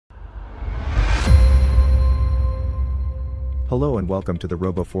Hello and welcome to the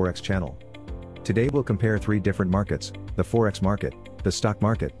RoboForex channel. Today we'll compare three different markets, the Forex market, the stock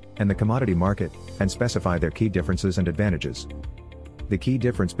market, and the commodity market, and specify their key differences and advantages. The key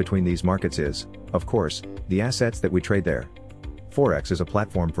difference between these markets is, of course, the assets that we trade there. Forex is a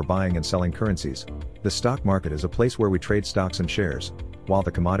platform for buying and selling currencies. The stock market is a place where we trade stocks and shares, while the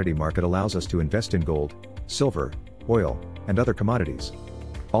commodity market allows us to invest in gold, silver, oil, and other commodities.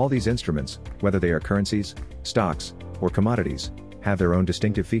 All these instruments, whether they are currencies, stocks, or commodities, have their own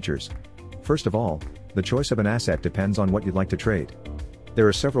distinctive features. First of all, the choice of an asset depends on what you'd like to trade. There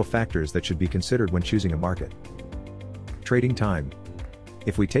are several factors that should be considered when choosing a market. Trading time.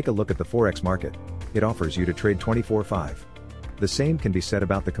 If we take a look at the Forex market, it offers you to trade 24/5. The same can be said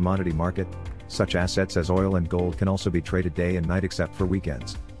about the commodity market. Such assets as oil and gold can also be traded day and night except for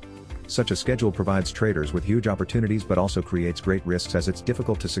weekends. Such a schedule provides traders with huge opportunities but also creates great risks as it's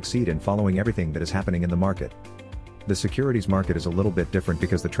difficult to succeed in following everything that is happening in the market. The securities market is a little bit different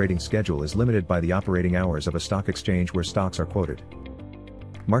because the trading schedule is limited by the operating hours of a stock exchange where stocks are quoted.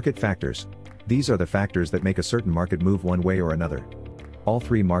 Market factors. These are the factors that make a certain market move one way or another. All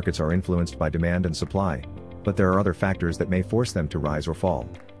three markets are influenced by demand and supply, but there are other factors that may force them to rise or fall.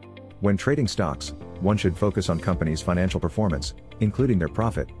 When trading stocks, one should focus on companies' financial performance, including their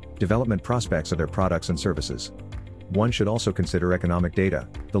profit, development prospects of their products and services. One should also consider economic data,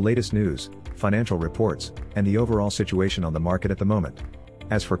 the latest news, financial reports, and the overall situation on the market at the moment.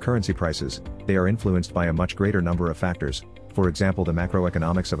 As for currency prices, they are influenced by a much greater number of factors, for example the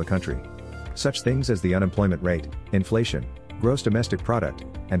macroeconomics of a country. Such things as the unemployment rate, inflation, gross domestic product,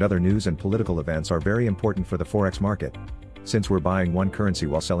 and other news and political events are very important for the Forex market. Since we're buying one currency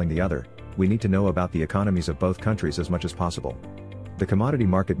while selling the other, we need to know about the economies of both countries as much as possible. The commodity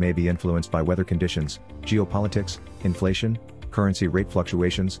market may be influenced by weather conditions, geopolitics, inflation, currency rate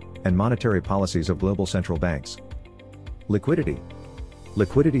fluctuations, and monetary policies of global central banks. Liquidity.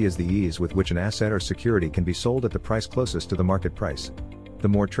 Liquidity is the ease with which an asset or security can be sold at the price closest to the market price. The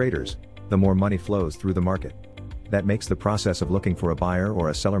more traders, the more money flows through the market. That makes the process of looking for a buyer or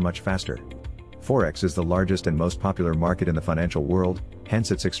a seller much faster. Forex is the largest and most popular market in the financial world,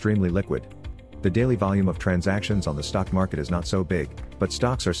 hence it's extremely liquid. The daily volume of transactions on the stock market is not so big, but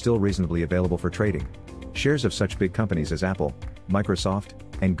stocks are still reasonably available for trading. Shares of such big companies as Apple, Microsoft,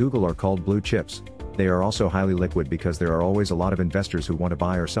 and Google are called blue chips. They are also highly liquid because there are always a lot of investors who want to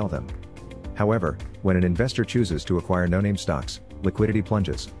buy or sell them. However, when an investor chooses to acquire no-name stocks, liquidity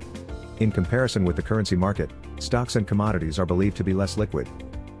plunges. In comparison with the currency market, stocks and commodities are believed to be less liquid.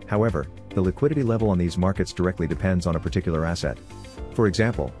 However, the liquidity level on these markets directly depends on a particular asset. For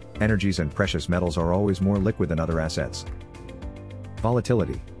example, energies and precious metals are always more liquid than other assets.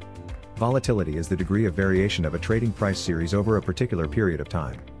 Volatility. Volatility is the degree of variation of a trading price series over a particular period of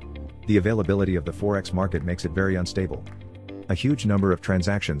time. The availability of the Forex market makes it very unstable. A huge number of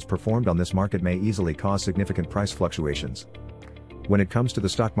transactions performed on this market may easily cause significant price fluctuations. When it comes to the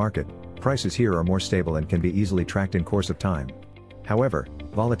stock market, prices here are more stable and can be easily tracked in course of time. However,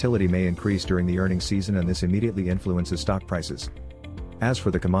 volatility may increase during the earnings season and this immediately influences stock prices. As for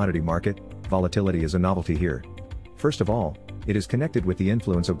the commodity market, volatility is a novelty here. First of all, it is connected with the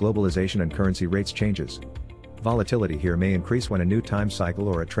influence of globalization and currency rates changes. Volatility here may increase when a new time cycle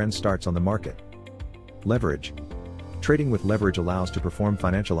or a trend starts on the market. Leverage. Trading with leverage allows to perform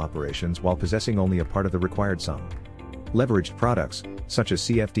financial operations while possessing only a part of the required sum. Leveraged products, such as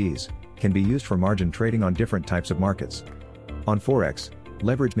CFDs, can be used for margin trading on different types of markets. On Forex,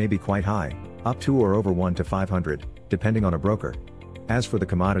 leverage may be quite high, up to or over 1 to 500, depending on a broker. As for the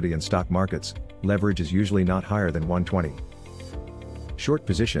commodity and stock markets, leverage is usually not higher than 120. Short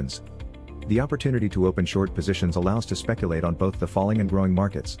positions. The opportunity to open short positions allows to speculate on both the falling and growing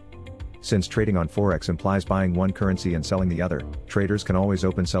markets. Since trading on Forex implies buying one currency and selling the other, traders can always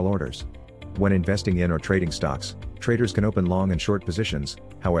open sell orders. When investing in or trading stocks, traders can open long and short positions.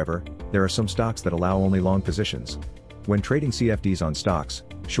 However, there are some stocks that allow only long positions. When trading CFDs on stocks,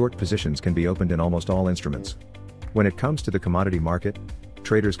 short positions can be opened in almost all instruments. When it comes to the commodity market,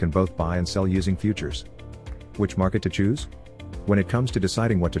 traders can both buy and sell using futures. Which market to choose? When it comes to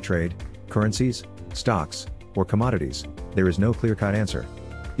deciding what to trade, currencies, stocks, or commodities, there is no clear-cut answer.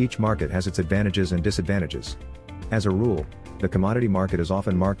 Each market has its advantages and disadvantages. As a rule, the commodity market is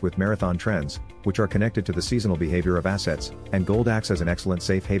often marked with marathon trends, which are connected to the seasonal behavior of assets, and gold acts as an excellent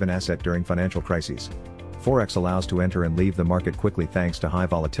safe haven asset during financial crises. Forex allows to enter and leave the market quickly thanks to high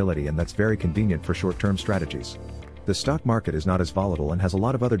volatility, and that's very convenient for short-term strategies. The stock market is not as volatile and has a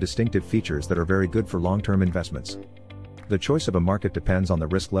lot of other distinctive features that are very good for long-term investments. The choice of a market depends on the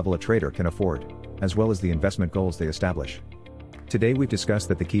risk level a trader can afford, as well as the investment goals they establish. Today we've discussed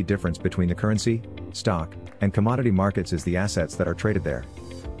that the key difference between the currency, stock, and commodity markets is the assets that are traded there.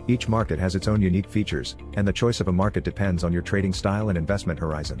 Each market has its own unique features, and the choice of a market depends on your trading style and investment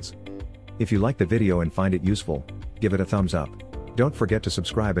horizons. If you like the video and find it useful, give it a thumbs up. Don't forget to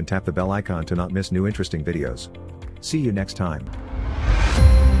subscribe and tap the bell icon to not miss new interesting videos. See you next time.